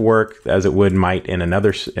doesn't work as it might in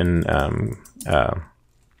other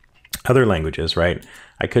languages, right?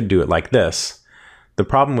 I could do it like this. The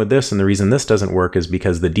problem with this, and the reason this doesn't work, is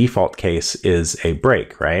because the default case is a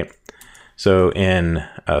break, right? So in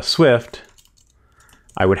Swift,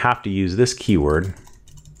 I would have to use this keyword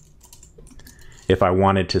if I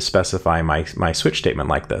wanted to specify my switch statement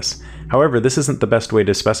like this. However, this isn't the best way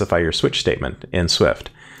to specify your switch statement in Swift.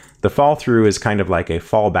 The fall through is kind of like a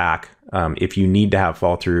fallback if you need to have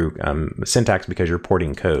fall through syntax because you're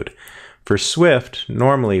porting code. For Swift,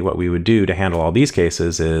 normally what we would do to handle all these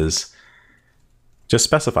cases is just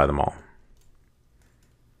specify them all.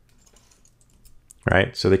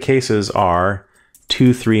 Right? So the cases are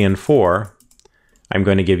 2, 3, and 4. I'm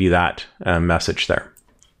going to give you that message there.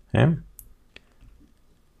 Okay?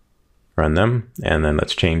 Run them, and then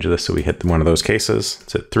let's change this so we hit one of those cases.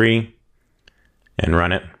 It's at 3, and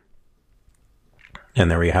run it.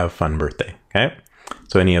 And there we have fun birthday, okay?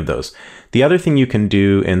 So any of those. The other thing you can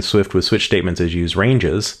do in Swift with switch statements is use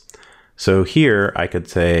ranges. So here I could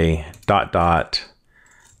say ...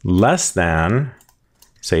 less than,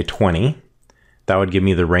 say 20. That would give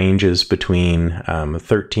me the ranges between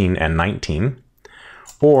 13 and 19.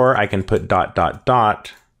 Or I can put ...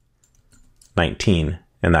 19.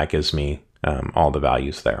 And that gives me all the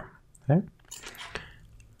values there. Okay.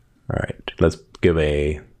 All right, let's give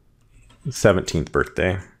a 17th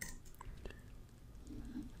birthday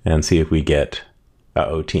and see if we get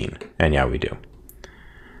a 18. And yeah, we do.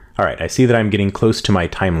 All right, I see that I'm getting close to my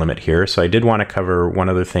time limit here. So I did want to cover one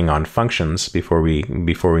other thing on functions before we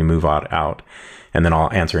move out, and then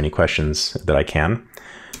I'll answer any questions that I can.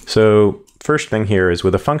 So first thing here is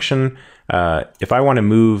with a function, if I want to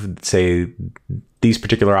move, say, these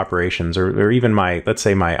particular operations, or even let's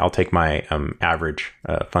say I'll take my average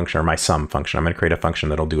function or my sum function. I'm going to create a function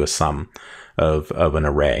that'll do a sum of an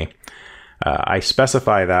array. I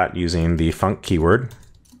specify that using the func keyword.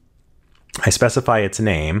 I specify its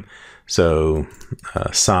name, so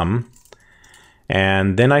sum,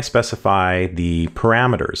 and then I specify the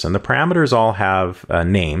parameters. And the parameters all have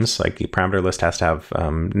names, like the parameter list has to have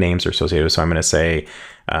names associated. So I'm going to say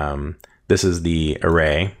this is the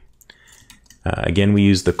array. Again, we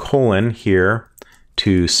use the colon here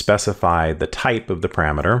to specify the type of the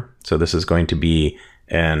parameter. So this is going to be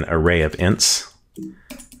an array of ints.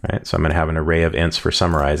 Right? So I'm going to have an array of ints for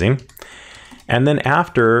summarizing. And then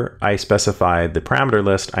after I specify the parameter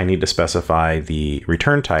list, I need to specify the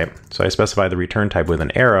return type. So I specify the return type with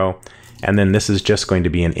an arrow. And then this is just going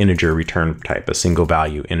to be an integer return type. A single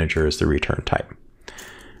value integer is the return type.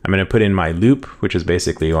 I'm going to put in my loop, which is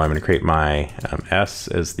basically, I'm going to create my s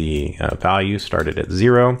as the value started at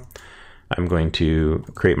 0. I'm going to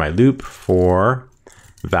create my loop for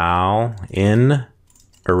val in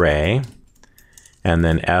array, and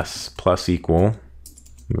then s plus equal,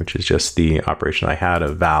 which is just the operation I had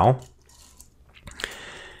of val.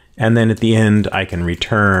 And then at the end, I can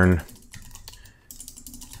return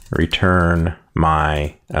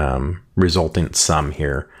my resultant sum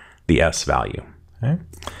here, the s value. Okay.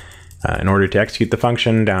 In order to execute the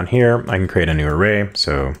function down here, I can create a new array.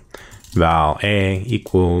 So val a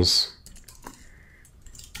equals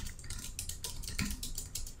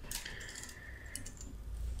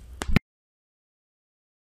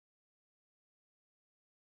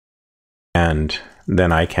And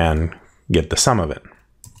then I can get the sum of it.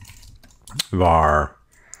 Var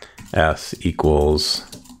s equals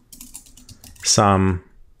sum,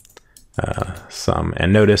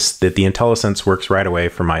 and notice that the IntelliSense works right away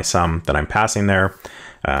for my sum that I'm passing there.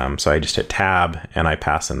 So I just hit tab and I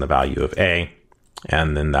pass in the value of a,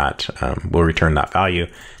 and then that will return that value,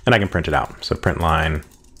 and I can print it out. So print line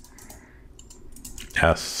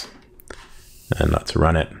s, and let's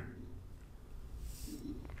run it.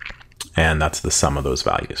 And that's the sum of those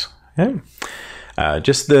values. Okay.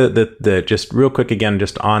 Just just real quick again,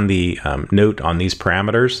 just on the note on these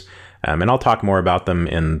parameters, and I'll talk more about them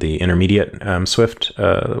in the intermediate Swift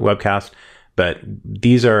webcast, but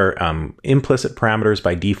these are implicit parameters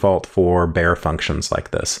by default for bare functions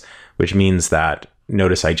like this, which means that,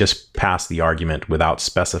 notice I just passed the argument without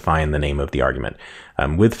specifying the name of the argument.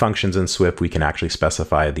 With functions in Swift, we can actually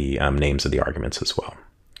specify the names of the arguments as well.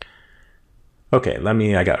 Okay,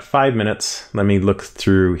 I got 5 minutes. Let me look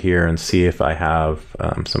through here and see if I have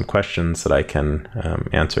some questions that I can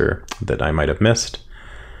answer that I might have missed.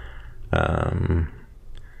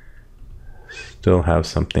 Still have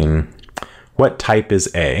something. What type is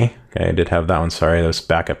A? Okay, I did have that one. Sorry, that was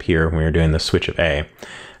back up here when we were doing the switch of A.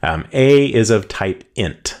 A is of type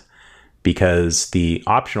int, because the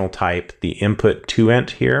optional type, the input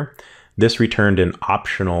toInt here, this returned an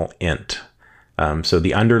optional int. So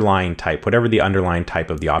the underlying type, whatever the underlying type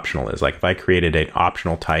of the optional is, like if I created an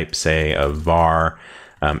optional type, say of var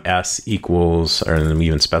s equals, or then we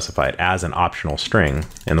even specify it as an optional string,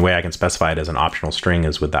 and the way I can specify it as an optional string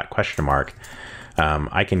is with that question mark.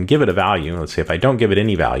 I can give it a value. Let's say if I don't give it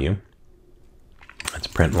any value, let's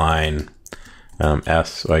print line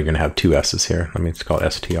s. Well, you're going to have two s's here. Let me just call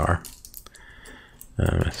it str.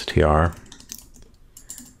 Str. All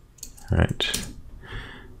right,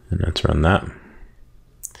 and let's run that.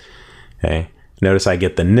 Okay, notice I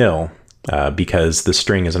get the nil because the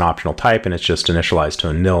string is an optional type and it's just initialized to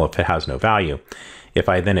a nil if it has no value. If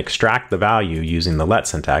I then extract the value using the let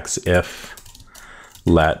syntax, if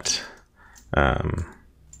let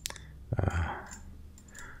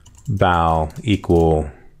val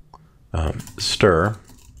equal stir,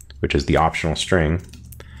 which is the optional string,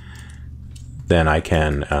 then I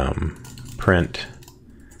can print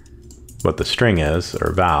what the string is,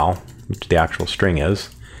 or val, which the actual string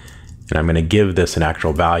is, and I'm going to give this an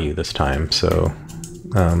actual value this time. So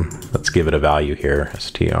let's give it a value here.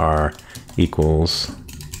 Str equals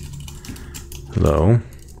hello.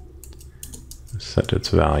 Set its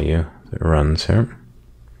value. It runs here.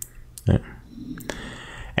 Okay.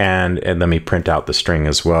 And let me print out the string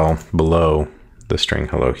as well below the string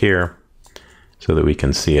hello here, so that we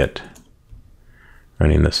can see it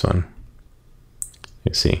running this one.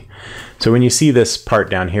 You see. So when you see this part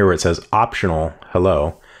down here where it says optional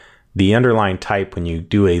hello, the underlying type, when you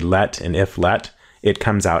do a let and if let, it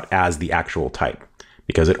comes out as the actual type,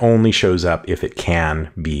 because it only shows up if it can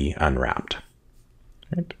be unwrapped.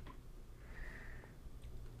 Right.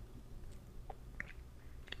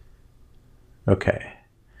 Okay.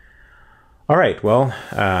 All right, well,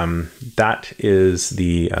 that is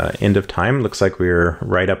the end of time. Looks like we're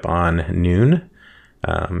right up on noon.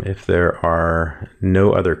 If there are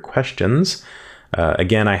no other questions,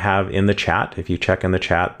 again, I have in the chat, if you check in the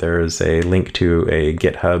chat, there's a link to a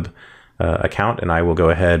GitHub account, and I will go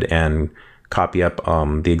ahead and copy up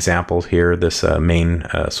the examples here, this main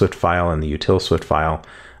Swift file and the util Swift file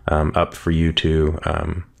up for you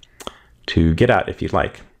to get at if you'd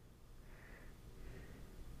like.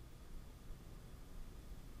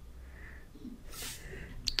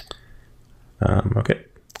 Okay.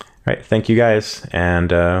 All right. Thank you guys,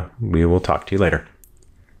 and we will talk to you later.